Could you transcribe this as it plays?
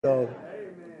So,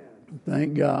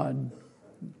 thank God.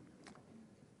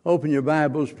 Open your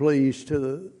Bibles, please,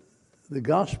 to the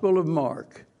Gospel of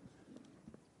Mark.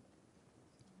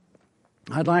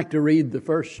 I'd like to read the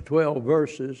first 12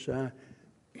 verses.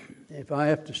 If I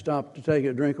have to stop to take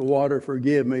a drink of water,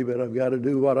 forgive me, but I've got to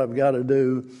do what I've got to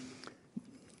do.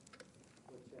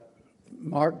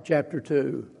 Mark chapter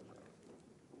 2.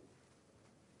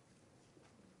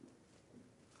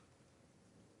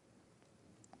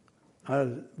 I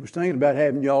was thinking about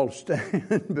having y'all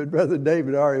stand, but Brother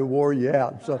David already wore you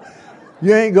out. So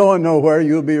you ain't going nowhere.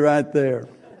 You'll be right there.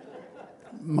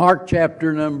 Mark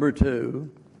chapter number 2,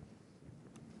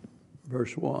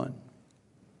 verse 1.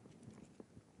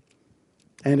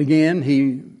 And again,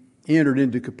 he entered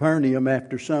into Capernaum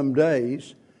after some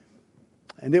days,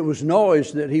 and it was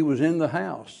noised that he was in the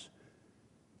house.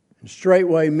 And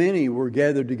straightway many were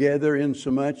gathered together,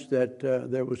 insomuch that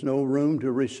there was no room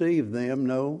to receive them,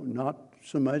 no, not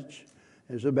so much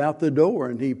as about the door.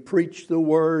 And he preached the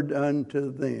word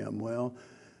unto them. Well,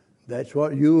 that's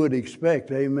what you would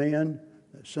expect, amen?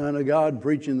 The Son of God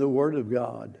preaching the word of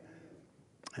God.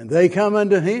 And they come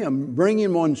unto him,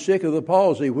 bringing one sick of the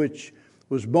palsy, which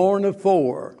was born of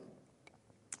 4.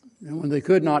 And when they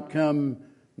could not come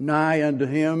nigh unto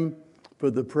him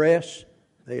for the press,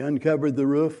 they uncovered the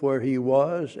roof where he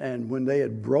was, and when they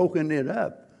had broken it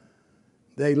up,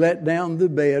 they let down the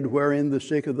bed wherein the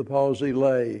sick of the palsy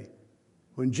lay.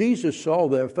 When Jesus saw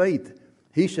their faith,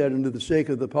 he said unto the sick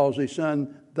of the palsy,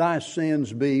 Son, thy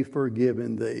sins be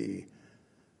forgiven thee.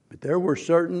 But there were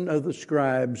certain of the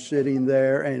scribes sitting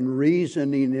there and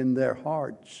reasoning in their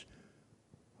hearts,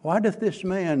 why doth this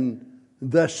man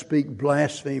thus speak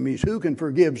blasphemies? Who can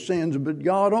forgive sins but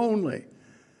God only?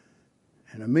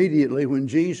 And immediately when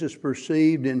Jesus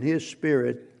perceived in his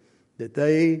spirit that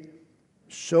they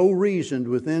so reasoned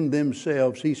within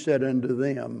themselves, he said unto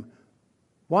them,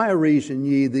 Why reason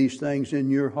ye these things in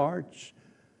your hearts?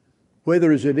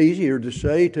 Whether is it easier to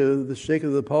say to the sick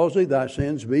of the palsy, Thy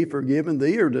sins be forgiven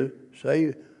thee, or to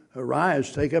say,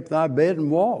 Arise, take up thy bed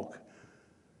and walk?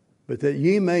 But that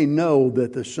ye may know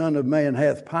that the Son of Man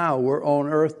hath power on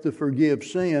earth to forgive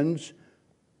sins,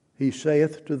 he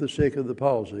saith to the sick of the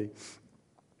palsy,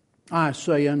 I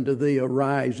say unto thee,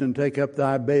 arise and take up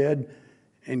thy bed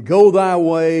and go thy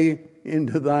way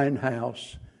into thine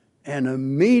house. And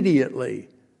immediately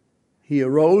he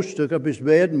arose, took up his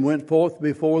bed, and went forth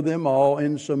before them all,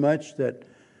 insomuch that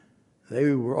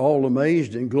they were all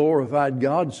amazed and glorified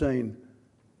God, saying,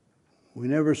 We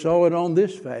never saw it on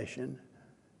this fashion.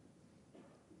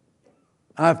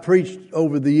 I've preached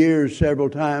over the years several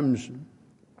times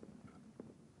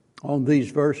on these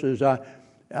verses.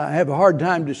 I have a hard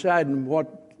time deciding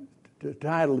what to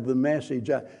title the message.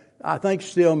 I think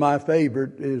still my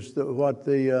favorite is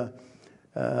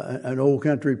an old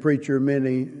country preacher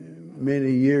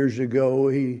many years ago,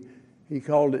 he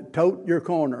called it Tote Your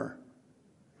Corner.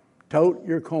 Tote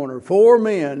Your Corner. 4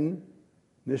 men,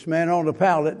 this man on a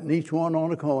pallet and each one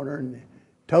on a corner, and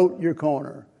tote your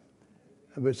corner.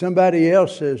 But somebody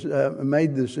else has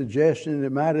made the suggestion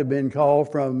it might have been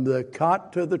called From the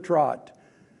Cot to the Trot.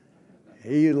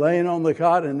 He's laying on the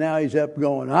cot and now he's up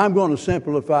going. I'm going to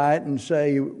simplify it and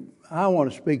say, I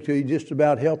want to speak to you just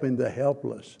about helping the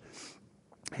helpless.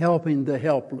 Helping the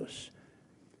helpless.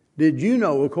 Did you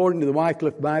know, according to the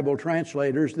Wycliffe Bible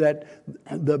translators, that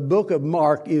the book of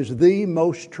Mark is the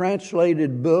most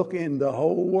translated book in the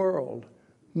whole world?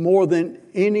 More than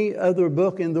any other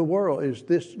book in the world is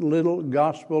this little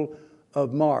Gospel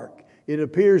of Mark. It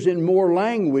appears in more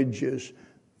languages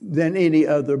than any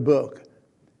other book.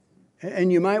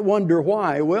 And you might wonder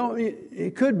why. Well,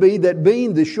 it could be that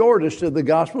being the shortest of the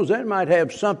Gospels, that might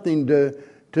have something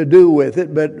to do with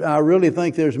it, but I really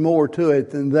think there's more to it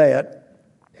than that.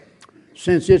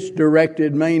 Since it's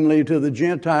directed mainly to the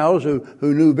Gentiles who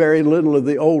knew very little of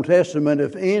the Old Testament,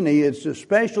 if any, it's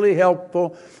especially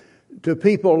helpful to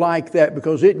people like that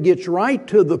because it gets right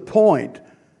to the point.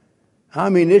 I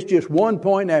mean, it's just one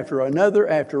point after another,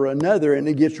 and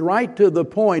it gets right to the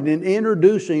point in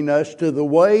introducing us to the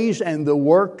ways and the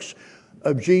works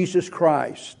of Jesus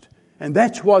Christ. And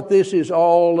that's what this is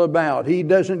all about. He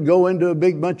doesn't go into a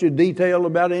big bunch of detail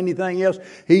about anything else.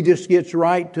 He just gets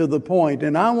right to the point.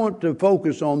 And I want to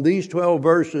focus on these 12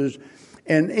 verses.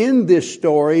 And in this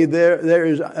story, there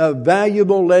is a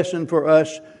valuable lesson for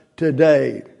us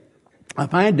today. I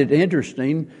find it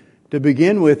interesting. To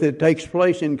begin with, it takes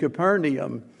place in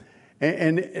Capernaum.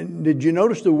 And did you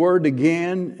notice the word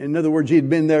again? In other words, he'd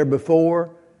been there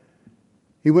before.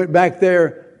 He went back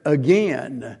there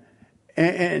again.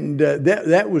 And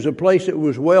that was a place that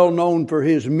was well known for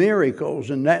his miracles.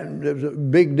 And that was a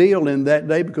big deal in that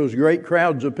day because great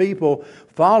crowds of people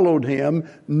followed him,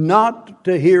 not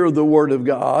to hear the Word of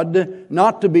God,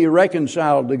 not to be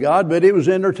reconciled to God, but it was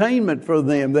entertainment for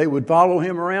them. They would follow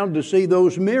him around to see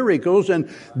those miracles, and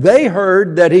they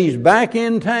heard that he's back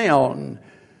in town.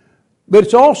 But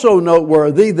it's also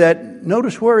noteworthy that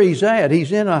notice where he's at.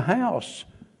 He's in a house.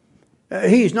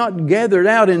 He's not gathered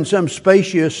out in some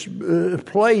spacious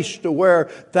place to where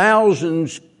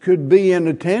thousands could be in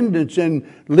attendance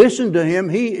and listen to him.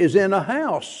 He is in a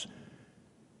house.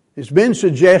 It's been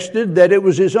suggested that it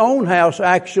was his own house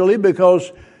actually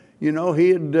because,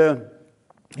 he'd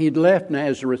left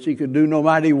Nazareth. He could do no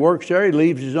mighty works there. He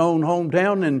leaves his own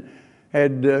hometown and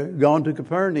had gone to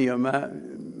Capernaum.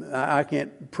 I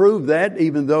can't prove that,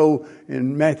 even though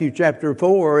in Matthew chapter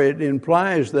 4 it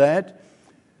implies that.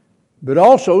 But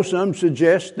also some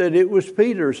suggest that it was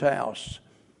Peter's house.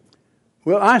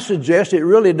 Well, I suggest it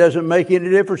really doesn't make any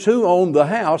difference who owned the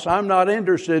house. I'm not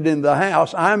interested in the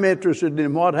house. I'm interested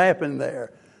in what happened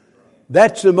there.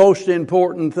 That's the most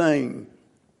important thing.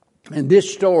 And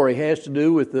this story has to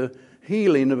do with the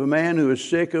healing of a man who is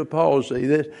sick of palsy.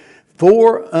 That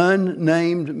 4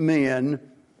 unnamed men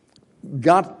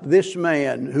got this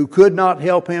man who could not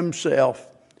help himself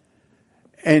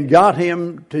and got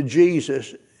him to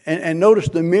Jesus. And notice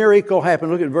the miracle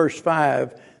happened. Look at verse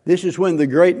 5. This is when the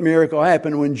great miracle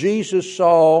happened. When Jesus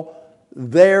saw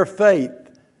their faith.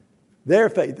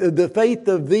 Their faith. The faith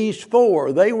of these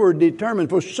 4. They were determined.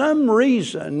 For some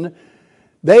reason,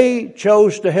 they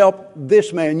chose to help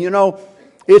this man.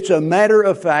 It's a matter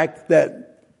of fact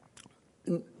that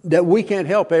we can't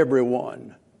help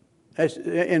everyone. That's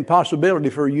an impossibility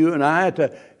for you and I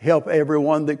to help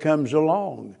everyone that comes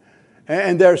along.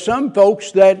 And there are some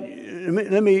folks that,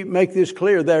 let me make this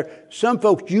clear, there are some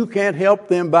folks you can't help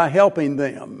them by helping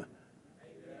them.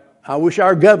 I wish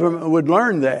our government would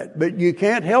learn that, but you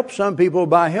can't help some people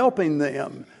by helping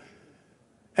them.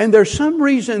 And there's some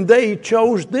reason they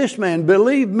chose this man.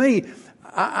 Believe me,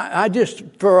 I just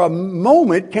for a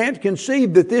moment can't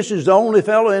conceive that this is the only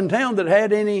fellow in town that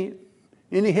had any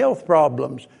health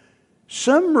problems.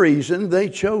 Some reason they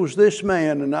chose this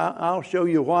man, and I'll show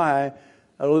you why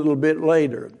a little bit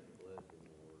later.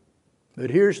 But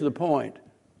here's the point.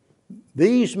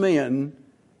 These men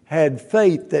had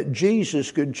faith that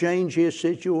Jesus could change his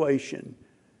situation.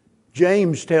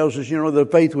 James tells us, the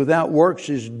faith without works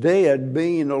is dead,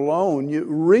 being alone.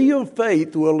 Real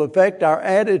faith will affect our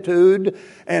attitude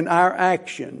and our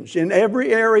actions in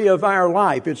every area of our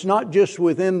life. It's not just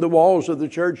within the walls of the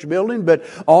church building, but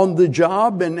on the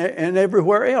job and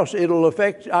everywhere else. It'll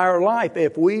affect our life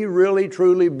if we really,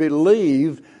 truly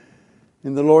believe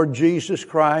in the Lord Jesus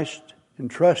Christ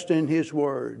and trust in His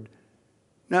Word.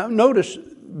 Now, notice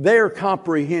their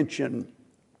comprehension.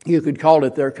 You could call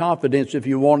it their confidence if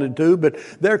you wanted to, but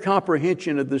their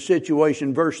comprehension of the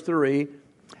situation, verse 3,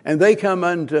 and they come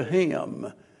unto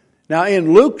him. Now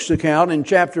in Luke's account, in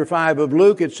chapter 5 of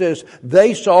Luke, it says,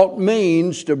 they sought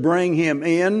means to bring him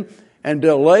in and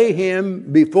to lay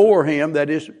him before him,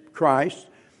 that is Christ.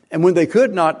 And when they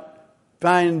could not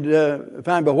find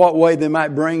by what way they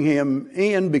might bring him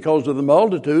in because of the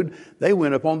multitude, they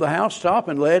went upon the housetop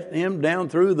and let him down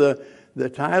through the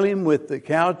tiling with the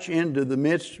couch into the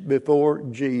midst before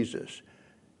Jesus.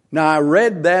 Now I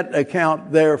read that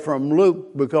account there from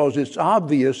Luke because it's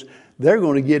obvious they're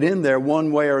going to get in there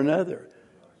one way or another.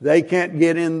 They can't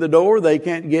get in the door. They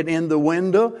can't get in the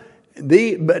window.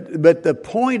 But the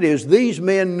point is these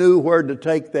men knew where to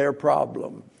take their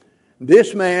problem.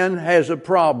 This man has a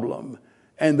problem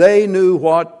and they knew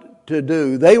what to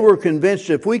do. They were convinced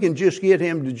if we can just get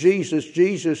him to Jesus,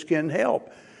 Jesus can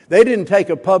help. They didn't take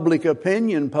a public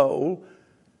opinion poll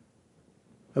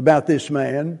about this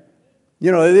man.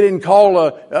 They didn't call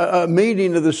a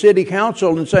meeting of the city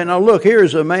council and say, now look,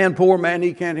 here's a man, poor man,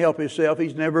 he can't help himself.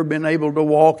 He's never been able to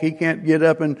walk. He can't get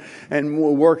up and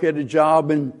work at a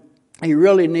job and he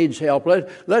really needs help.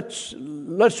 Let's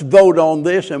vote on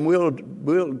this and we'll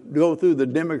go through the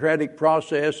democratic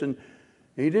process. And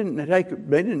they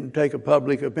didn't take a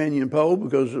public opinion poll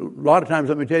because a lot of times,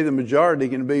 let me tell you, the majority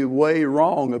can be way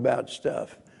wrong about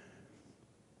stuff.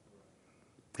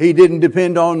 They didn't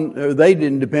depend on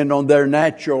their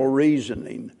natural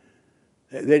reasoning.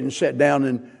 They didn't sit down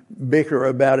and bicker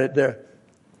about it.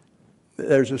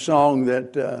 There's a song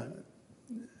that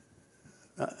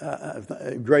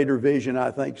Greater Vision,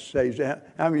 I think, says.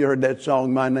 Have you heard that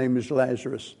song, My Name is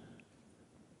Lazarus?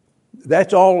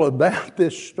 That's all about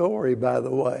this story, by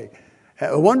the way.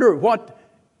 I wonder what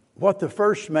the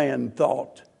first man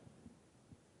thought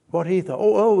what he thought.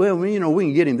 Well, we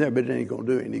can get him there, but it ain't going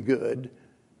to do any good.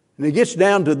 And he gets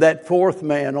down to that fourth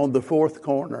man on the fourth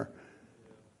corner.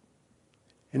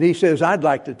 And he says, I'd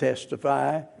like to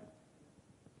testify.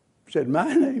 He said,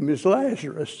 my name is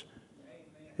Lazarus.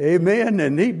 Amen.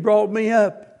 And he brought me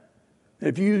up.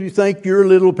 If you think your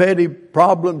little petty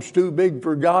problem's too big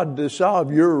for God to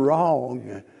solve, you're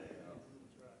wrong.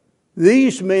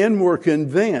 These men were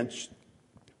convinced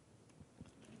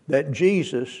that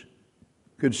Jesus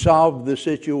could solve the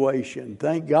situation.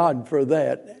 Thank God for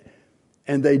that.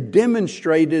 And they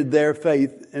demonstrated their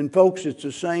faith. And folks, it's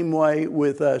the same way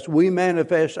with us. We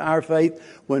manifest our faith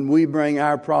when we bring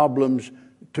our problems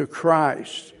to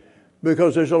Christ.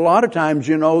 Because there's a lot of times,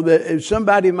 that if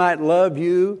somebody might love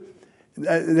you,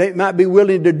 they might be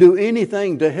willing to do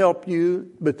anything to help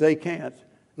you, but they can't.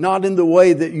 Not in the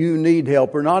way that you need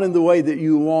help, or not in the way that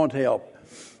you want help.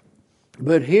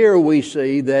 But here we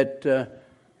see that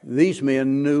these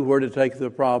men knew where to take the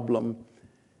problem.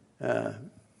 A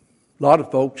lot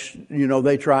of folks,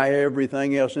 they try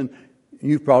everything else, and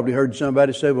you've probably heard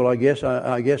somebody say, "Well, I guess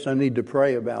I need to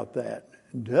pray about that."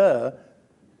 Duh.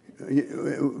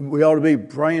 We ought to be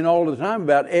praying all the time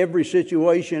about every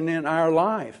situation in our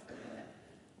life.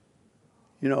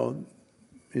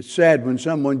 It's sad when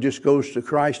someone just goes to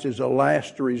Christ as a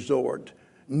last resort.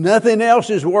 Nothing else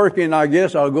is working, I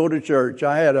guess I'll go to church.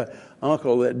 I had an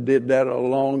uncle that did that a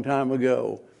long time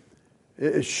ago.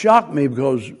 It shocked me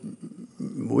because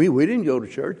we didn't go to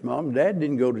church. Mom and Dad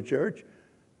didn't go to church.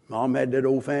 Mom had that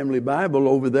old family Bible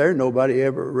over there. Nobody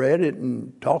ever read it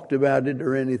and talked about it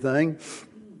or anything.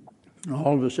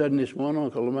 All of a sudden, this one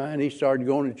uncle of mine, he started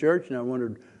going to church, and I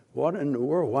wondered, what in the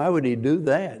world? Why would he do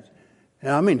that?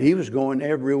 And he was going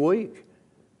every week.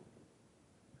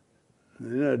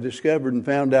 And then I discovered and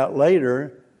found out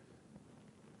later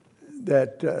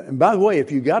that, and by the way,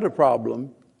 if you got a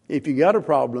problem,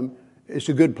 it's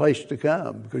a good place to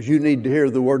come because you need to hear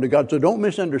the Word of God. So don't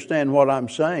misunderstand what I'm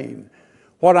saying.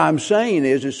 What I'm saying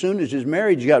is, as soon as his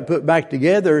marriage got put back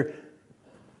together,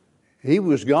 he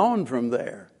was gone from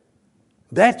there.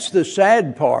 That's the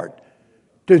sad part.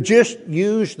 To just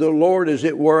use the Lord, as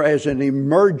it were, as an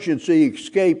emergency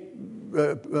escape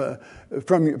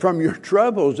from your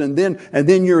troubles, and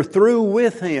then you're through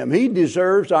with Him. He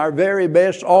deserves our very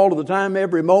best all of the time,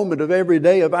 every moment of every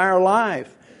day of our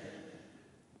life.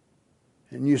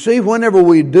 And you see, whenever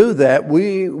we do that,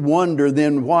 we wonder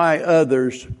then why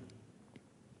others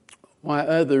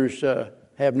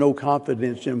have no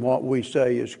confidence in what we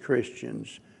say as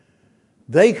Christians.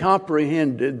 They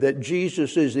comprehended that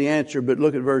Jesus is the answer, but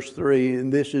look at verse 3,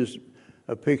 and this is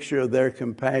a picture of their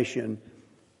compassion.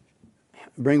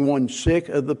 Bring one sick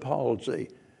of the palsy.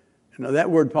 Now that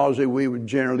word palsy, we would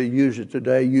generally use it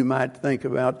today. You might think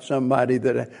about somebody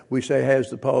that we say has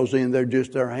the palsy and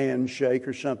their hands shake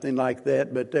or something like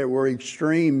that, but there were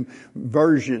extreme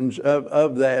versions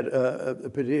of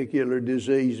that particular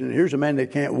disease. And here's a man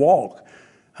that can't walk.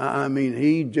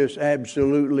 He just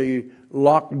absolutely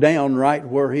locked down right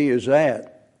where he is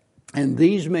at. And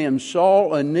these men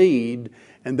saw a need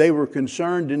and they were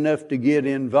concerned enough to get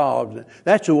involved.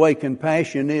 That's the way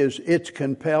compassion is. It's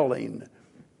compelling.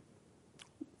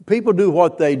 People do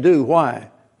what they do. Why?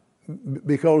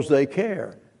 Because they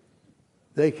care.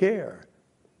 They care.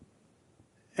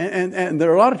 And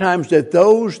there are a lot of times that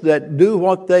those that do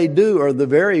what they do are the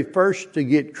very first to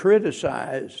get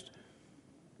criticized.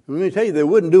 Let me tell you, they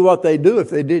wouldn't do what they do if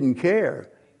they didn't care.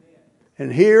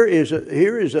 And here is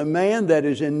a man that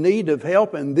is in need of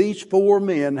help, and these four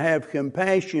men have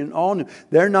compassion on him.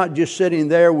 They're not just sitting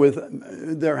there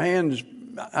with their hands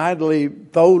idly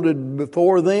folded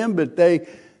before them, but they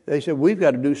said, we've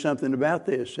got to do something about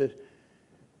this.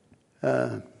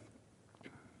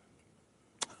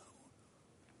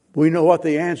 We know what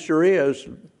the answer is.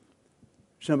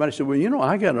 Somebody said, well,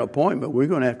 I got an appointment. We're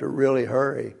going to have to really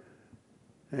hurry.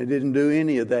 They didn't do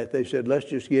any of that. They said, let's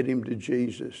just get him to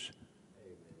Jesus.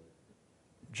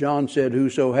 John said,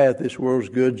 whoso hath this world's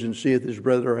goods and seeth his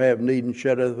brother have need and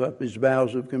shutteth up his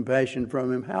bowels of compassion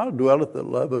from him, how dwelleth the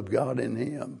love of God in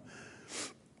him?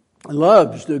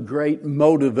 Love's the great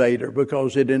motivator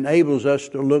because it enables us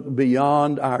to look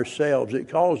beyond ourselves. It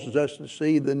causes us to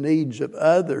see the needs of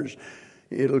others.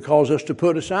 It'll cause us to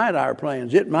put aside our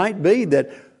plans. It might be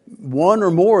that one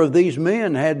or more of these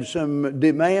men had some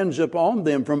demands upon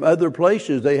them from other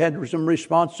places. They had some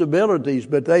responsibilities,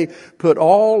 but they put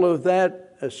all of that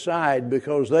aside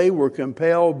because they were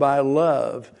compelled by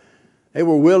love. They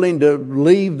were willing to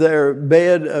leave their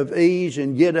bed of ease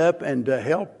and get up and to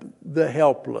help the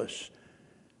helpless.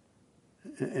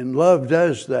 And love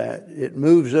does that. It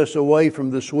moves us away from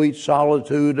the sweet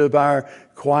solitude of our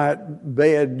quiet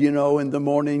bed, in the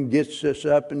morning, gets us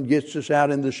up and gets us out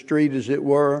in the street, as it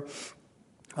were,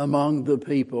 among the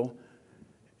people.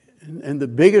 And the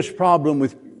biggest problem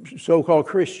with so-called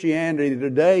Christianity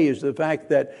today is the fact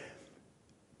that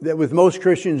with most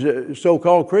Christians,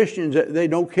 so-called Christians, they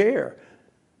don't care.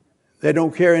 They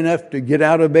don't care enough to get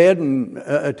out of bed and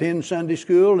attend Sunday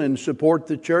school and support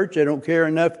the church. They don't care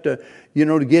enough to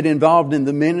get involved in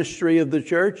the ministry of the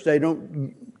church. They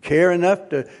don't care enough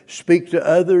to speak to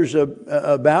others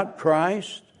about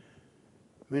Christ.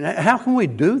 I mean, how can we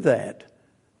do that?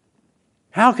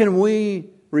 How can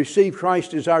we receive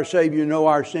Christ as our Savior, know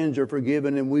our sins are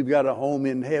forgiven, and we've got a home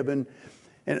in heaven,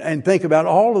 and think about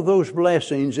all of those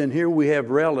blessings, and here we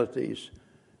have relatives.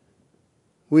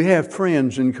 We have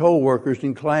friends and co-workers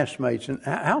and classmates, and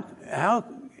how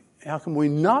can we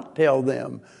not tell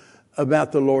them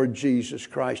about the Lord Jesus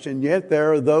Christ? And yet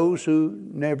there are those who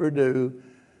never do.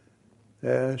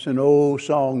 There's an old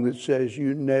song that says,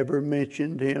 "You never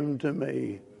mentioned Him to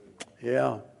me."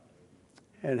 Yeah.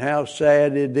 And how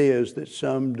sad it is that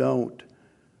some don't.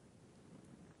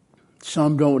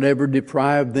 Some don't ever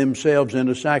deprive themselves in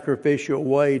a sacrificial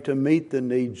way to meet the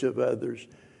needs of others.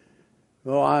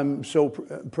 Well, I'm so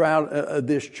proud of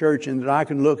this church, and that I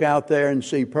can look out there and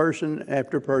see person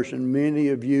after person, many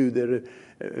of you that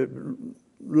are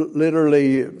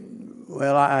literally,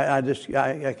 well,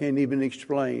 I can't even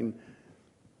explain.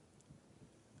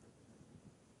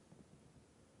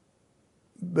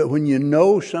 But when you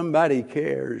know somebody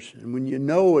cares, and when you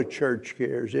know a church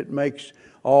cares, it makes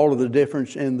all of the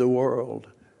difference in the world.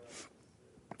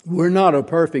 We're not a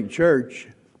perfect church.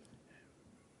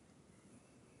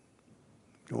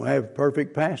 Don't have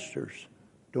perfect pastors.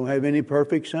 Don't have any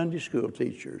perfect Sunday school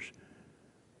teachers.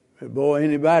 But boy,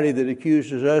 anybody that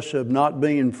accuses us of not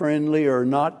being friendly or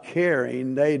not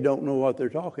caring, they don't know what they're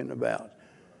talking about.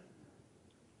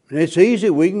 And it's easy.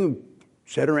 We can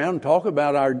sit around and talk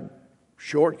about our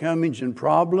shortcomings and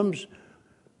problems.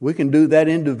 We can do that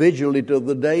individually till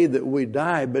the day that we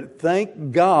die. But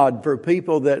thank God for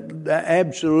people that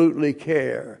absolutely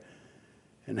care.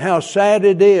 And how sad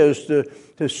it is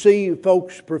to see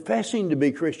folks professing to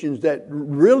be Christians that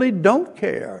really don't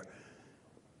care.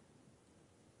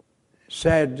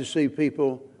 Sad to see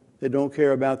people that don't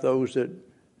care about those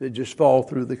that just fall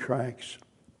through the cracks.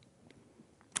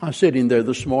 I was sitting there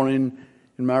this morning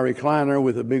in my recliner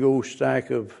with a big old stack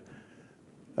of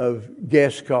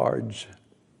guest cards.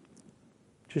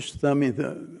 Just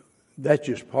thumbing, that's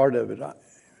just part of it.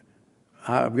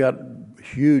 I've got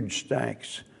huge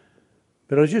stacks.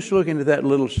 But I was just looking at that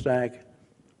little stack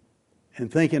and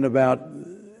thinking about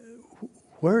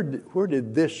where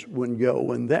did this one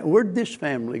go, and where did this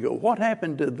family go? What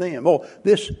happened to them? Oh,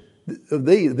 these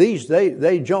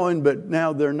they joined, but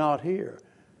now they're not here.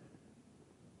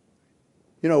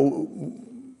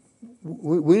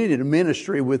 We needed a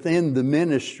ministry within the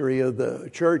ministry of the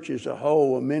church as a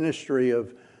whole, a ministry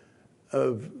of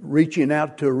reaching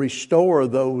out to restore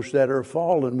those that are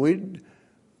fallen.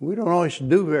 We don't always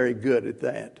do very good at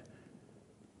that.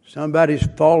 Somebody's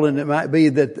fallen. It might be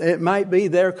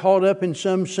they're caught up in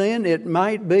some sin. It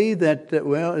might be that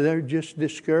they're just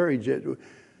discouraged.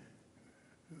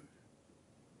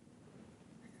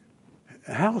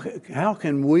 How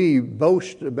can we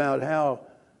boast about how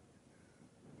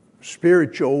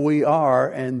spiritual we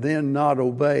are and then not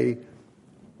obey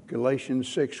Galatians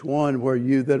 6:1, where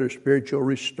you that are spiritual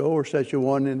restore such a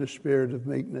one in the spirit of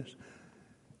meekness?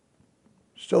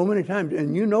 So many times,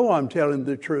 and I'm telling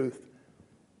the truth,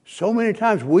 so many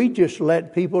times we just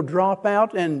let people drop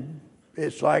out and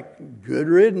it's like good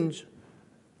riddance.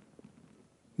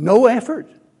 No effort.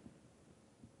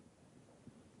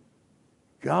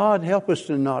 God help us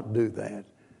to not do that.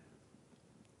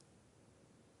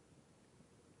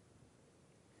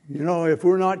 If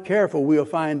we're not careful, we'll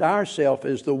find ourselves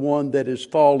as the one that has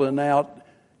fallen out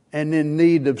and in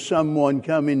need of someone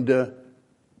coming to.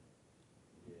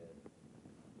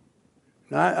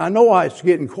 Now, I know why it's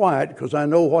getting quiet, because I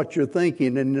know what you're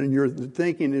thinking, and your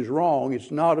thinking is wrong.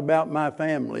 It's not about my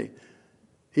family,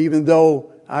 even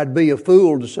though I'd be a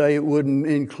fool to say it wouldn't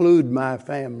include my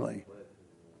family.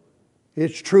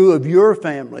 It's true of your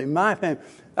family, my family.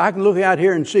 I can look out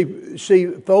here and see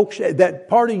folks that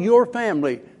part of your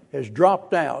family has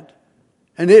dropped out.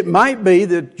 And it might be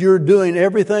that you're doing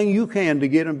everything you can to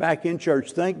get them back in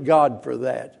church. Thank God for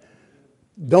that.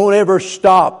 Don't ever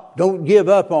stop. Don't give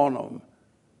up on them.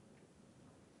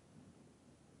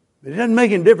 It doesn't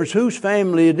make any difference whose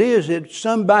family it is. It's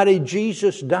somebody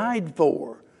Jesus died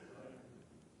for.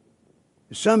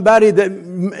 Somebody that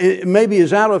maybe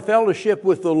is out of fellowship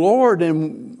with the Lord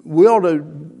and will to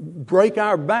break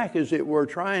our back, as it were,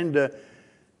 trying to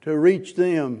reach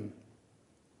them.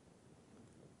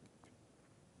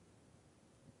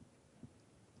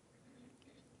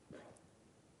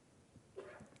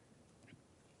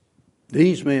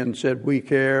 These men said, we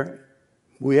care,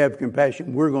 we have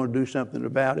compassion, we're going to do something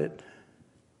about it.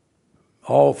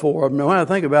 All four of them. Now, when I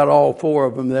think about all four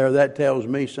of them there, that tells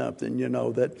me something,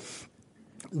 that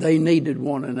they needed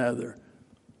one another.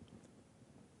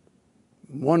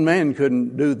 One man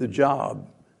couldn't do the job.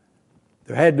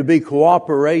 There had to be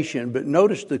cooperation, but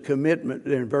notice the commitment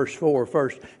in verse 4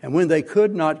 first. And when they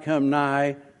could not come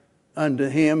nigh unto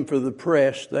him for the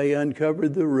press, they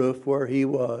uncovered the roof where he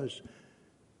was.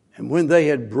 And when they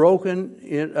had broken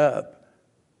it up,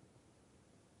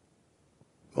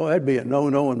 well, that'd be a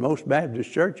no-no in most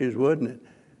Baptist churches, wouldn't it?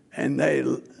 And they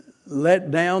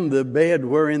let down the bed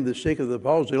wherein the sick of the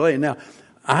palsy lay. Now,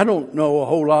 I don't know a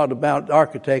whole lot about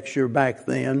architecture back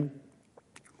then,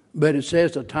 but it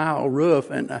says a tile roof,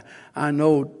 and I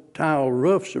know tile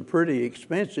roofs are pretty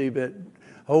expensive, a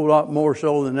whole lot more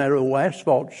so than that old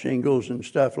asphalt shingles and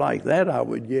stuff like that, I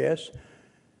would guess.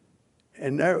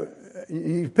 And there,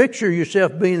 you picture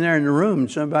yourself being there in the room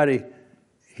and somebody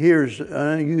hears an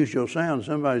unusual sound,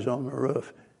 somebody's on the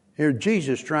roof. Here's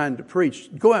Jesus trying to preach.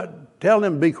 Go out, tell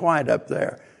them to be quiet up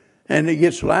there. And it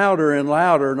gets louder and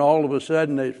louder, and all of a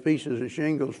sudden there's pieces of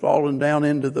shingles falling down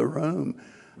into the room.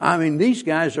 I mean, these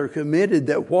guys are committed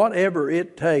that whatever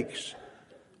it takes,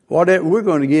 whatever, we're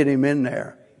going to get him in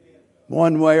there,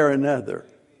 one way or another.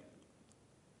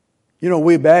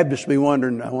 We Baptists be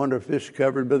wondering, I wonder if this is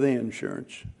covered by the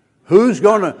insurance. Who's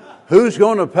going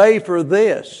to pay for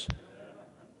this?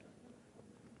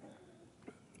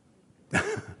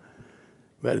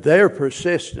 But they're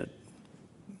persistent.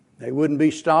 They wouldn't be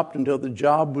stopped until the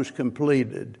job was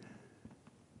completed.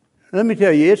 Let me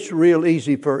tell you, it's real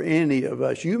easy for any of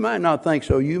us. You might not think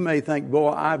so. You may think, boy,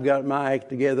 I've got my act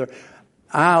together.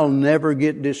 I'll never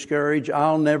get discouraged.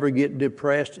 I'll never get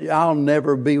depressed. I'll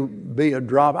never be a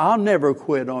drop. I'll never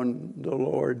quit on the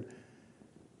Lord.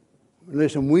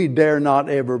 Listen, we dare not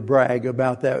ever brag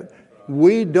about that.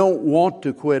 We don't want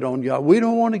to quit on God. We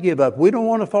don't want to give up. We don't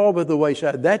want to fall by the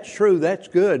wayside. That's true. That's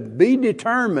good. Be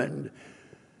determined.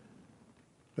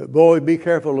 But boy, be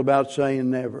careful about saying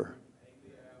never.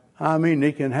 I mean,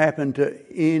 it can happen to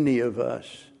any of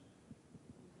us.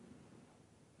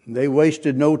 They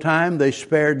wasted no time. They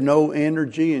spared no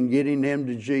energy in getting them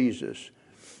to Jesus.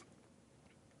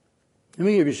 Let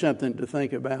me give you something to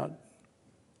think about.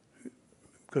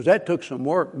 Because that took some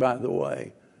work, by the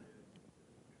way.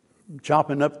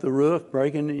 Chopping up the roof,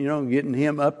 breaking, getting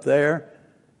him up there.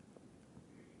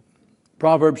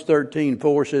 Proverbs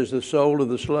 13:4 says, the soul of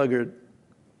the sluggard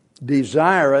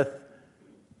desireth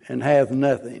and hath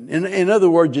nothing. In other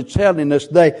words, it's telling us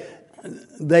they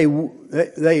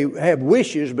have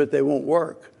wishes, but they won't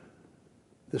work.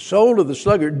 The soul of the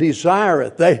sluggard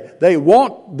desireth. They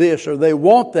want this or they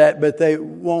want that, but they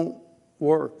won't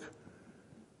work.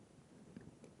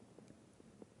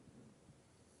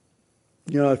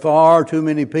 Far too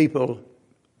many people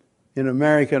in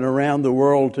America and around the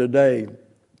world today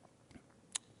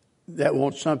that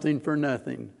want something for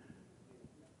nothing.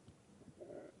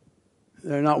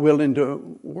 They're not willing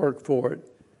to work for it.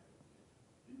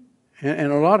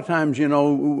 And a lot of times,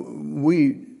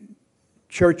 we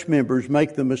church members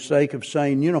make the mistake of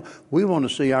saying, we want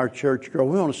to see our church grow.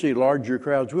 We want to see larger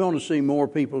crowds. We want to see more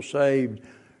people saved.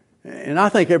 And I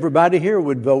think everybody here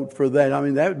would vote for that. I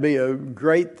mean, that would be a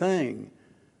great thing.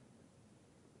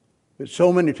 But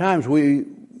so many times we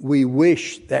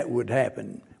wish that would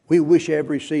happen. We wish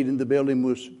every seat in the building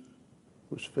was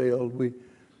filled.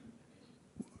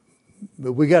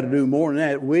 But we got to do more than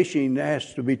that. Wishing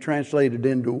has to be translated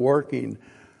into working.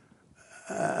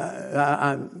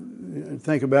 I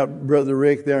think about Brother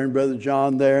Rick there and Brother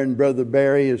John there and Brother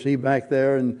Barry, is he back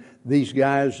there? And these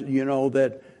guys,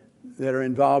 that are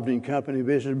involved in company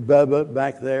business. Bubba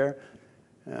back there.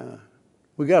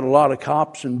 We got a lot of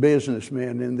cops and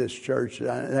businessmen in this church.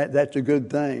 That's a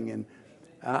good thing. And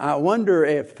I wonder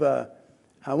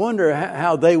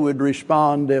how they would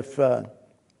respond if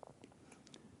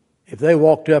they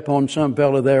walked up on some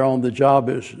fella there on the job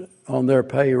is on their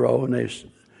payroll and they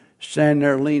stand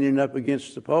there leaning up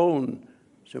against the pole and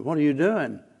said, "What are you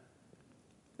doing?"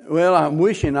 "Well, I'm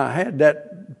wishing I had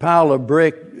that pile of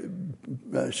brick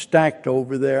stacked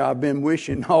over there. I've been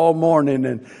wishing all morning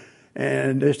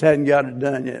and just hadn't got it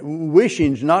done yet."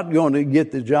 Wishing's not going to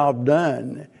get the job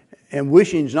done, and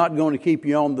wishing's not going to keep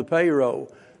you on the payroll.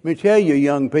 Let me tell you,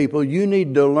 young people, you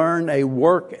need to learn a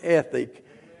work ethic.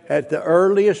 at the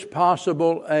earliest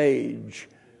possible age.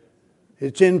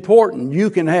 It's important. You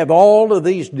can have all of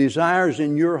these desires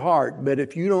in your heart, but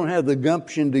if you don't have the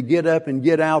gumption to get up and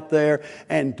get out there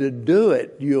and to do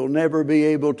it, you'll never be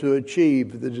able to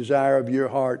achieve the desire of your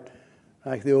heart.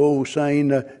 Like the old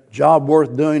saying, a job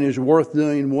worth doing is worth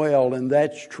doing well, and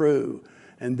that's true.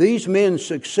 And these men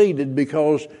succeeded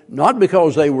not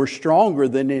because they were stronger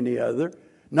than any other,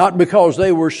 not because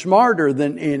they were smarter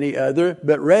than any other,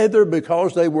 but rather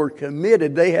because they were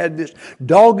committed. They had this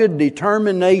dogged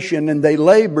determination, and they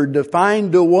labored to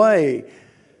find a way.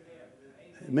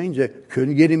 It means they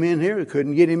couldn't get him in here,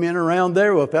 couldn't get him in around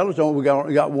there. Well, fellas, we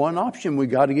got one option. We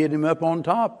got to get him up on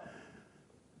top.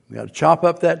 We got to chop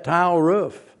up that tile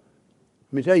roof.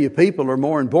 Let me tell you, people are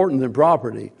more important than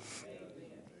property.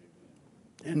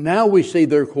 And now we see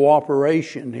their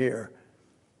cooperation here.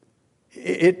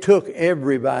 It took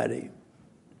everybody.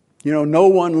 You know, no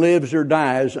one lives or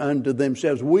dies unto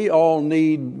themselves. We all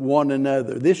need one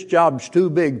another. This job's too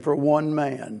big for one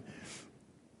man.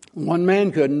 One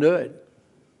man couldn't do it.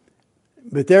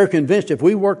 But they're convinced if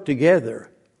we work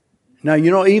together. Now, you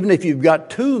know, even if you've got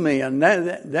two men,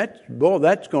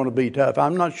 that's going to be tough.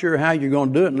 I'm not sure how you're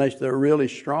going to do it unless they're really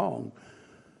strong.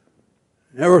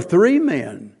 There were three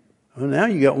men. Well, now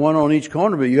you got one on each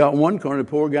corner, but you got one corner. The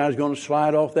poor guy's going to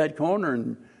slide off that corner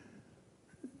and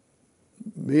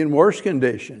be in worse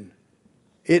condition.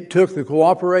 It took the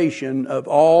cooperation of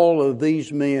all of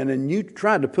these men, and you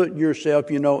try to put yourself,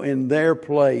 you know, in their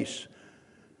place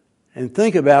and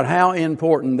think about how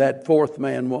important that fourth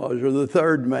man was, or the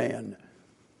third man.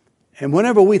 And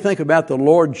whenever we think about the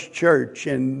Lord's church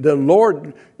and the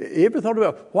Lord, you ever thought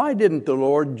about why didn't the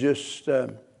Lord just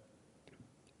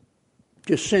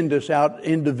send us out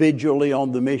individually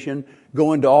on the mission,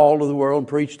 go into all of the world and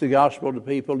preach the gospel to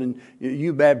people, and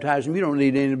you baptize them. You don't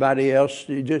need anybody else,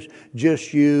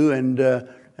 just you, and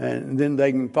then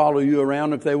they can follow you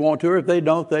around if they want to, or if they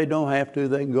don't have to.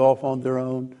 They can go off on their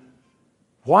own.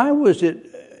 Why was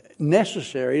it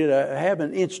necessary to have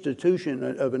an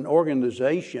institution of an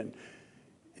organization?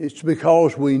 It's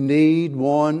because we need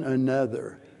one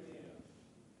another.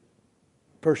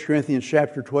 1 Corinthians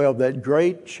chapter 12, that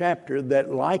great chapter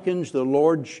that likens the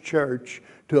Lord's church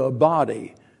to a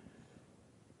body.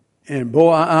 And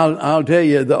boy, I'll tell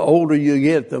you, the older you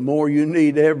get, the more you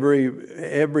need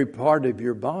every part of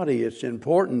your body. It's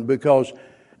important because,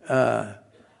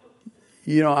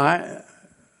 you know,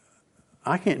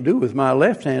 I can't do with my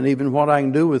left hand even what I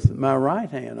can do with my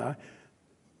right hand.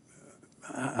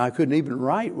 I couldn't even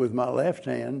write with my left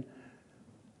hand.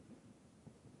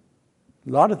 A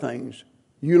lot of things.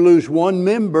 You lose one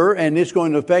member and it's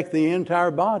going to affect the entire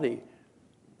body.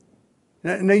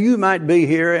 Now you might be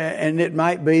here and it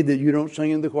might be that you don't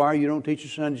sing in the choir, you don't teach a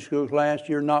Sunday school class,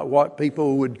 you're not what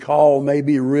people would call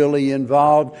maybe really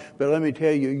involved. But let me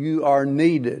tell you, you are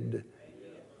needed.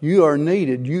 You are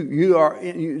needed.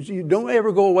 You don't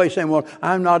ever go away saying, well,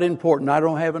 I'm not important. I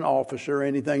don't have an office or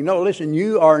anything. No, listen,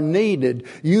 you are needed.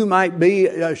 You might be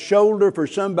a shoulder for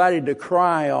somebody to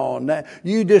cry on.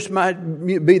 You just might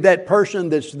be that person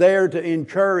that's there to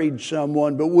encourage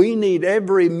someone. But we need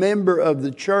every member of the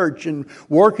church and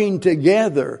working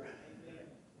together.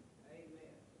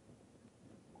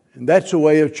 And that's the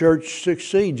way a church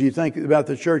succeeds. You think about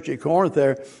the church at Corinth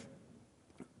there.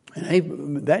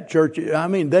 And that church, I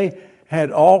mean, they had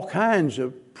all kinds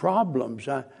of problems.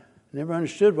 I never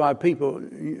understood why people,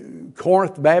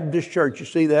 Corinth Baptist Church, you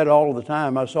see that all the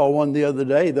time. I saw one the other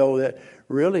day, though, that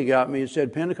really got me. It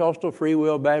said Pentecostal Free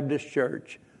Will Baptist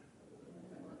Church.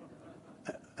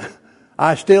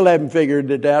 I still haven't figured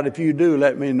it out. If you do,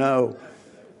 let me know.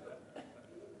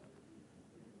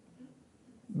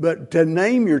 But to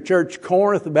name your church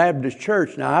Corinth Baptist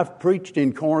Church, now I've preached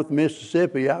in Corinth,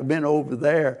 Mississippi. I've been over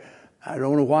there. I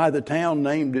don't know why the town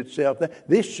named itself that.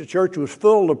 This church was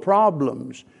full of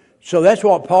problems. So that's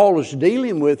what Paul is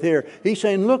dealing with here. He's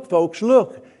saying, look, folks,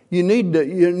 look, you need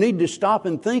to stop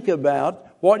and think about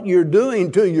what you're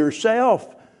doing to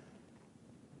yourself.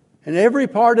 And every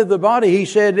part of the body, he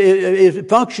said, it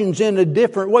functions in a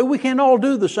different way. We can't all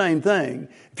do the same thing.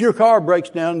 If your car breaks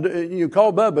down, you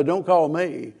call Bubba, don't call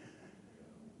me.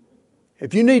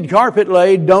 If you need carpet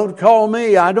laid, don't call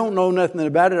me. I don't know nothing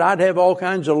about it. I'd have all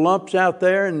kinds of lumps out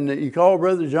there, and you call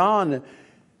Brother John.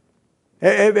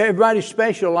 Everybody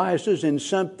specializes in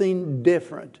something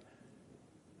different.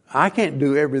 I can't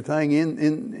do everything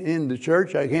in the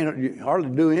church. I can't hardly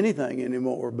do anything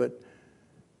anymore, but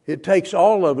it takes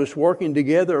all of us working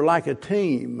together like a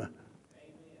team.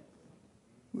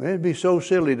 It'd be so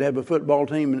silly to have a football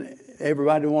team and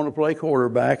everybody want to play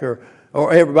quarterback or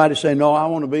everybody say, no, I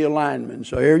want to be a lineman.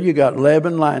 So here you got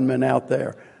 11 linemen out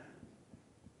there.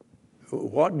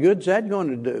 what good's that going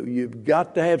to do? You've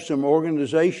got to have some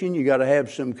organization. You've got to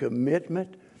have some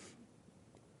commitment.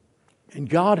 And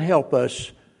God help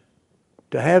us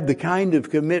to have the kind of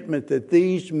commitment that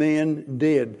these men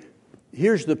did.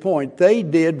 Here's the point. They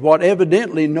did what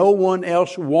evidently no one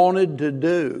else wanted to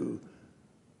do.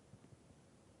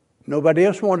 Nobody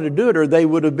else wanted to do it, or they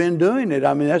would have been doing it.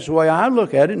 I mean, that's the way I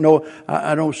look at it. No,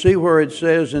 I don't see where it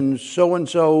says, and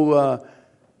so-and-so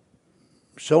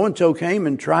came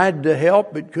and tried to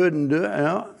help but couldn't do it.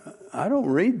 No, I don't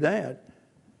read that.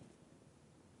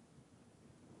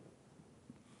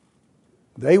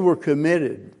 They were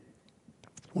committed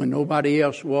when nobody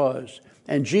else was.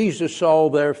 And Jesus saw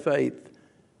their faith.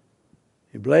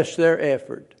 He blessed their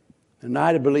effort. And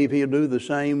I believe He'll do the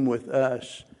same with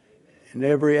us in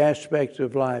every aspect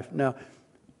of life. Now,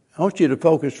 I want you to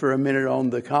focus for a minute on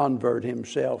the convert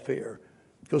himself here,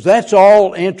 because that's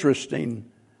all interesting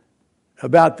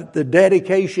about the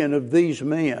dedication of these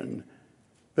men.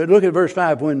 But look at verse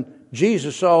 5. When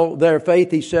Jesus saw their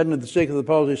faith, He said unto the sick of the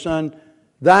palsy, Son,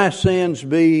 thy sins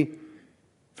be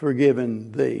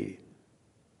forgiven thee.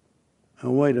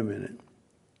 Now, wait a minute.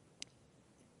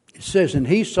 It says, and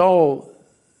He saw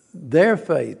their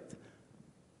faith.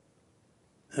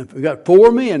 And we've got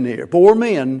 4 men here, 4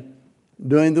 men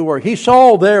doing the work. He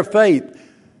saw their faith.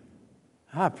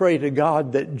 I pray to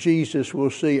God that Jesus will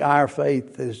see our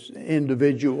faith as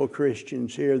individual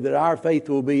Christians here, that our faith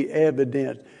will be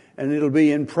evident and it'll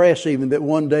be impressive, and that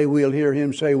one day we'll hear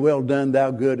Him say, well done,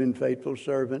 thou good and faithful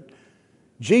servant.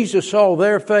 Jesus saw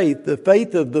their faith, the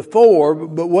faith of the 4,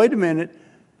 but wait a minute.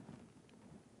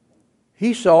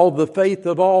 He saw the faith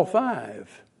of all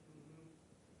 5.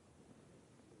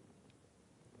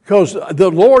 Because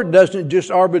the Lord doesn't just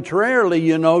arbitrarily,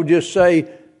 just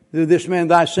say, this man,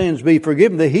 thy sins be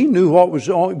forgiven. That He knew what was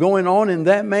going on in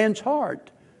that man's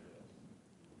heart.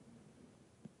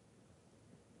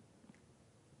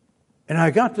 And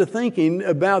I got to thinking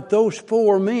about those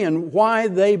 4 men, why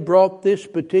they brought this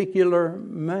particular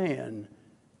man.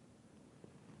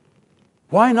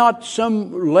 Why not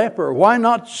some leper? Why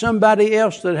not somebody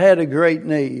else that had a great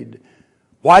need?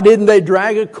 Why didn't they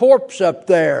drag a corpse up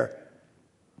there?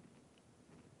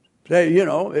 Say,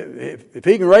 if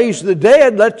he can raise the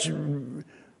dead, let's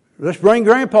bring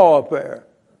Grandpa up there.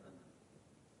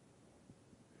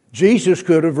 Jesus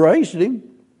could have raised him.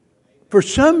 For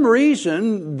some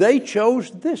reason, they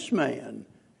chose this man.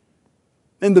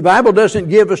 And the Bible doesn't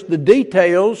give us the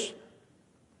details,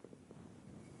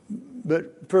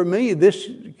 but for me, this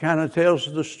kind of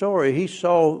tells the story. He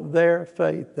saw their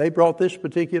faith. They brought this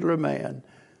particular man.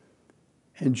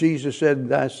 And Jesus said,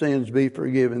 thy sins be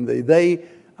forgiven thee.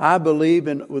 I believe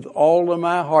with all of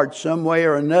my heart, some way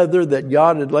or another, that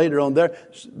God had laid it on there.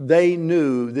 They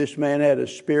knew this man had a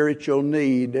spiritual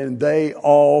need, and they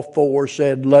all 4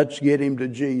 said, let's get him to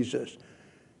Jesus.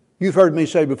 You've heard me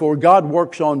say before, God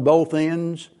works on both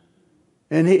ends,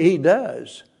 and He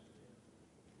does.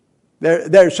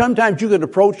 Sometimes you could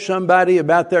approach somebody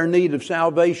about their need of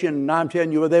salvation, and I'm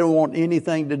telling you, they don't want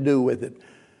anything to do with it.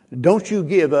 Don't you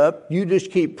give up. You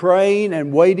just keep praying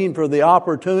and waiting for the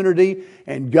opportunity,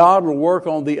 and God will work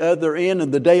on the other end.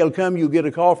 And the day will come, you'll get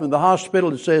a call from the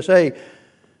hospital that says, hey,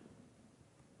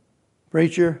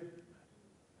 preacher,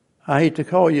 I hate to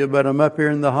call you, but I'm up here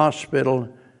in the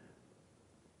hospital.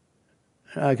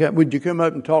 Would you come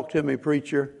up and talk to me,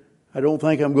 preacher? I don't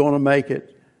think I'm going to make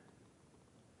it.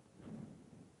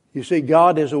 You see,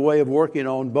 God has a way of working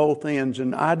on both ends,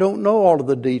 and I don't know all of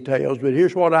the details, but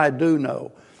here's what I do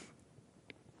know.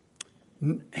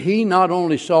 He not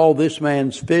only saw this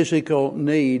man's physical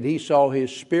need, He saw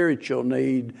his spiritual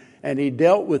need, and He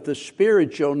dealt with the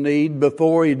spiritual need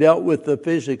before He dealt with the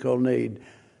physical need.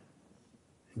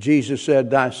 Jesus said,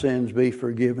 thy sins be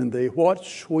forgiven thee. What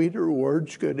sweeter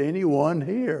words could anyone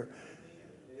hear?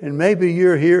 And maybe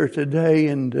you're here today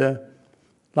and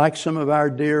like some of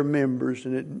our dear members,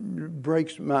 and it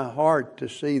breaks my heart to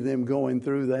see them going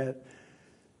through that,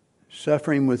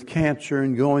 suffering with cancer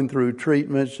and going through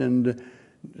treatments, and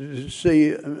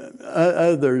see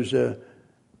others that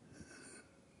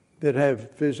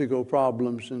have physical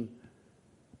problems. And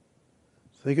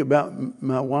think about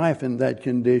my wife in that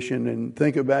condition, and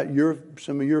think about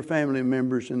some of your family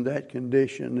members in that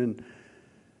condition, and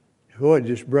boy, it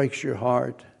just breaks your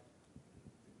heart.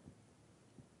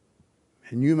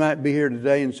 And you might be here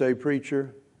today and say,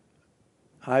 preacher,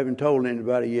 I haven't told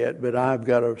anybody yet, but I've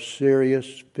got a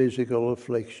serious physical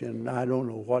affliction. I don't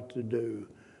know what to do.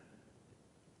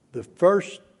 The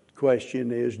first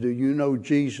question is, do you know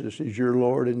Jesus is your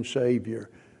Lord and Savior?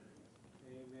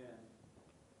 Amen.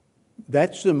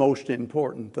 That's the most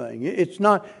important thing. It's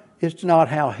not It's not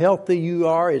how healthy you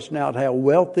are. It's not how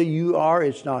wealthy you are.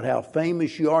 It's not how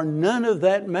famous you are. None of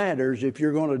that matters if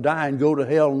you're going to die and go to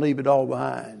hell and leave it all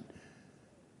behind.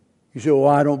 You say, well,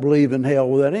 I don't believe in hell.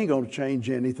 Well, that ain't going to change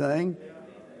anything.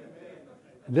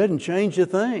 It doesn't change a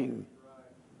thing.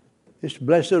 This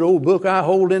blessed old book I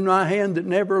hold in my hand that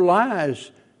never lies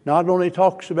not only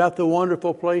talks about the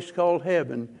wonderful place called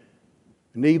heaven,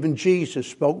 and even Jesus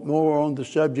spoke more on the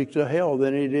subject of hell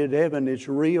than he did heaven. It's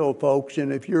real, folks.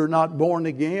 And if you're not born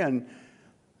again,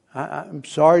 I'm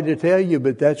sorry to tell you,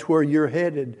 but that's where you're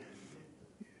headed.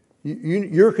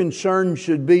 Your concern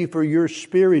should be for your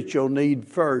spiritual need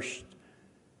first.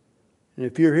 And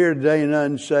if you're here today and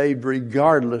unsaved,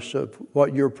 regardless of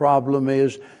what your problem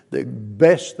is, the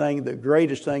best thing, the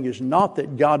greatest thing is not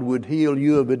that God would heal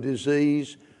you of a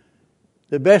disease.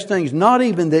 The best thing is not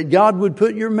even that God would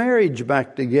put your marriage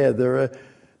back together.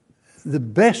 The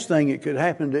best thing that could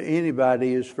happen to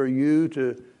anybody is for you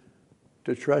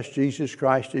to trust Jesus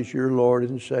Christ as your Lord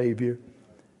and Savior.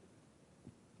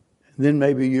 And then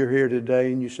maybe you're here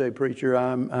today and you say, preacher,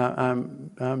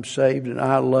 I'm saved and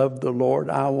I love the Lord.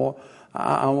 I want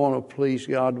to please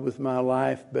God with my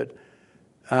life, but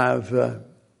I've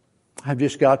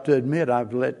just got to admit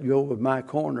I've let go of my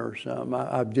corner some.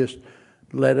 I've just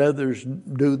let others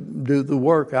do the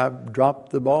work. I've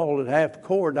dropped the ball at half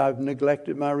court. I've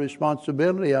neglected my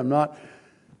responsibility.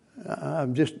 I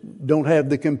just don't have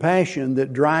the compassion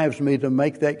that drives me to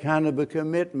make that kind of a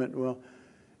commitment. Well,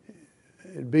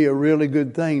 it'd be a really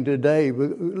good thing today.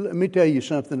 But let me tell you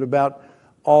something about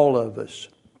all of us.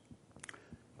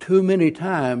 Too many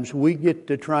times we get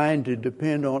to trying to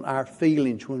depend on our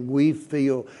feelings when we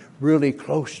feel really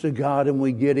close to God and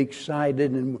we get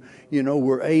excited and,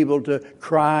 we're able to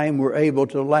cry and we're able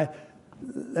to laugh.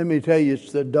 Let me tell you,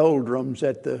 it's the doldrums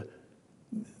that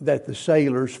the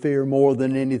sailors fear more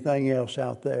than anything else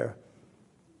out there.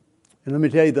 And let me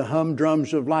tell you, the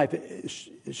humdrums of life,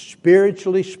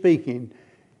 spiritually speaking,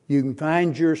 you can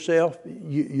find yourself,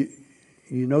 you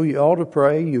ought to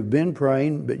pray, you've been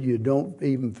praying, but you don't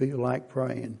even feel like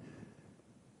praying.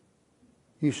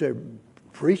 You say,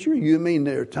 preacher, you mean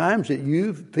there are times that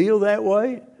you feel that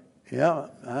way? Yeah,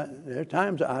 there are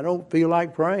times I don't feel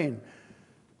like praying.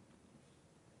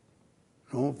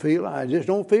 I just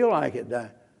don't feel like it.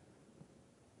 There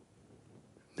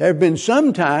have been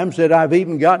some times that I've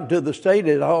even gotten to the state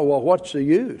that, what's the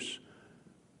use?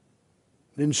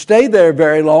 Didn't stay there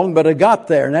very long, but I got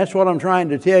there. And that's what I'm trying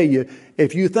to tell you.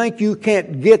 If you think you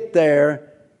can't get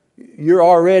there, you're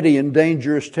already in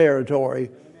dangerous territory.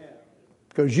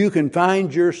 Because you can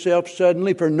find yourself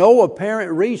suddenly for no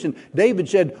apparent reason. David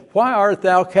said, why art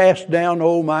thou cast down,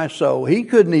 O my soul? He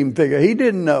couldn't even figure. He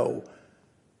didn't know.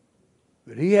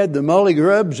 But he had the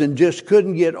mully-grubs and just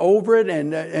couldn't get over it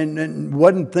and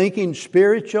wasn't thinking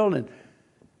spiritual.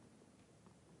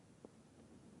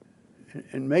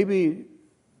 And maybe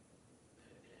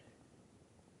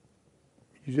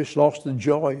you just lost the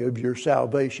joy of your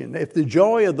salvation. If the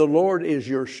joy of the Lord is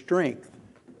your strength,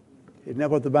 isn't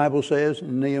that what the Bible says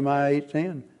in Nehemiah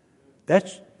 8:10?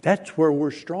 That's where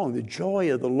we're strong. The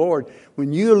joy of the Lord.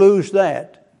 When you lose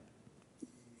that,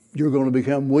 you're going to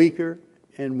become weaker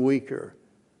and weaker.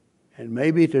 And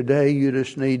maybe today you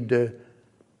just need to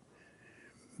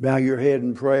bow your head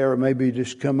in prayer, or maybe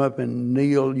just come up and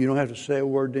kneel. You don't have to say a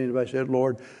word to anybody. Say,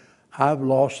 Lord, I've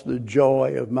lost the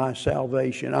joy of my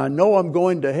salvation. I know I'm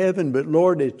going to heaven, but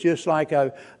Lord, it's just like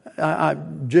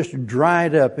I've just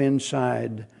dried up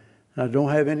inside. I don't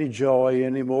have any joy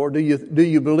anymore. Do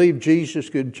you believe Jesus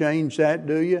could change that?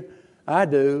 Do you? I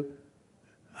do.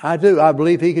 I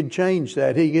believe He could change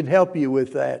that. He could help you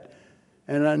with that.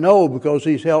 And I know because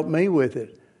He's helped me with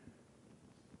it.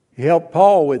 He helped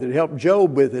Paul with it. He helped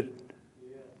Job with it.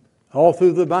 All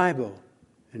through the Bible.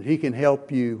 And He can help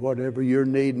you, whatever you're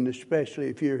needing, especially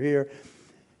if you're here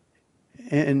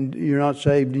and you're not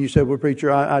saved. And you say, well,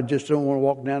 preacher, I just don't want to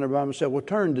walk down there by myself. Well,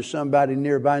 turn to somebody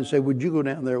nearby and say, would you go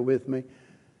down there with me?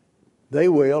 They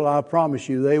will. I promise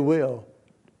you they will.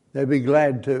 They'd be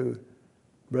glad to.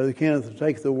 Brother Kenneth will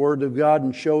take the Word of God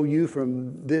and show you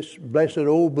from this blessed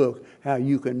old book how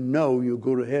you can know you'll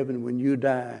go to heaven when you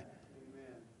die.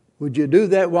 Amen. Would you do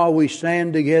that while we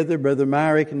stand together? Brother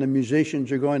Myrick and the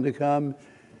musicians are going to come.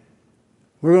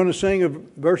 We're going to sing a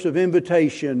verse of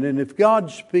invitation. And if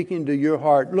God's speaking to your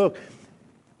heart, look,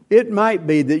 it might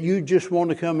be that you just want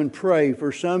to come and pray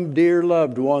for some dear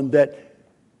loved one that,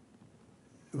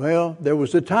 well, there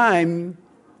was a time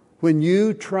when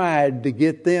you tried to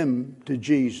get them to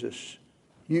Jesus.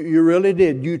 You really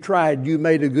did. You tried. You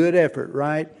made a good effort,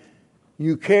 right?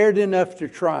 You cared enough to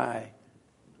try.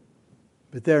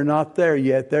 But they're not there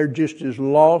yet. They're just as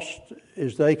lost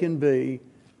as they can be.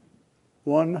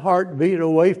 one heartbeat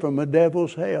away from a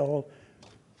devil's hell.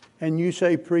 And you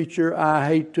say, preacher, I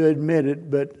hate to admit it,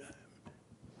 but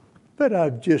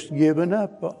I've just given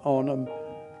up on them.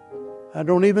 I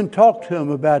don't even talk to them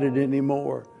about it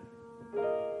anymore.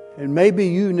 And maybe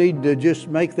you need to just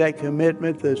make that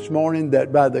commitment this morning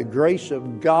that by the grace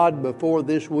of God, before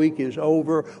this week is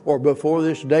over or before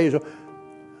this day is over,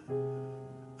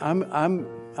 I'm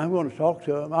going to talk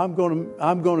to them. I'm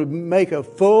going to make a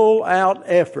full out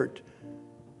effort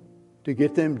to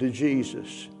get them to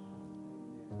Jesus.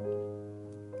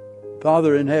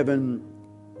 Father in heaven,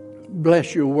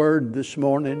 bless your word this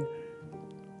morning.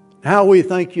 How we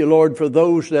thank you, Lord, for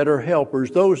those that are helpers,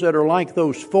 those that are like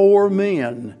those four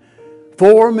men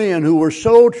who were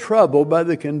so troubled by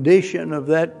the condition of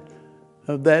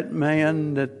that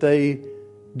man that they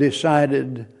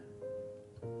decided,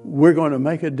 we're going to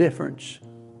make a difference.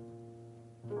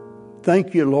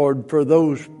 Thank you, Lord, for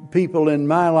those people in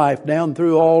my life down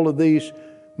through all of these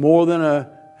more than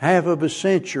a half of a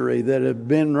century that have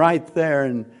been right there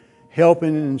and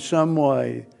helping in some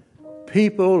way.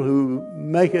 People who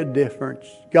make a difference.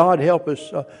 God, help us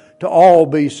to all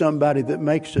be somebody that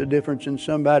makes a difference in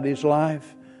somebody's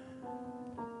life.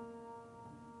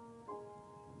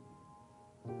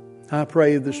 I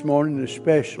pray this morning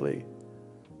especially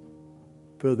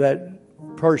for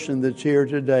that person that's here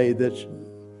today that's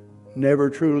never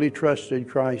truly trusted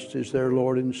Christ as their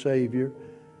Lord and Savior.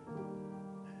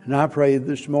 And I pray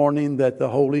this morning that the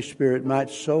Holy Spirit might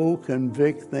so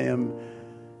convict them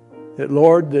that,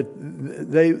 Lord, that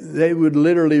they would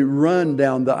literally run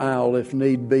down the aisle if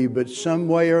need be, but some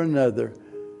way or another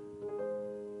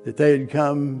that they'd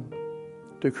come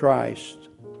to Christ.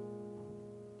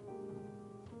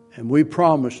 And we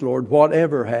promise, Lord,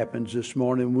 whatever happens this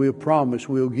morning, we'll promise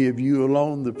we'll give you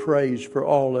alone the praise for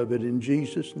all of it in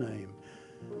Jesus' name.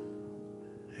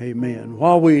 Amen.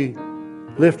 While we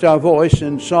lift our voice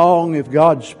in song, if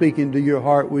God's speaking to your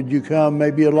heart, would you come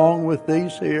maybe along with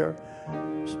these here?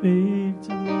 Speak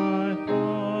to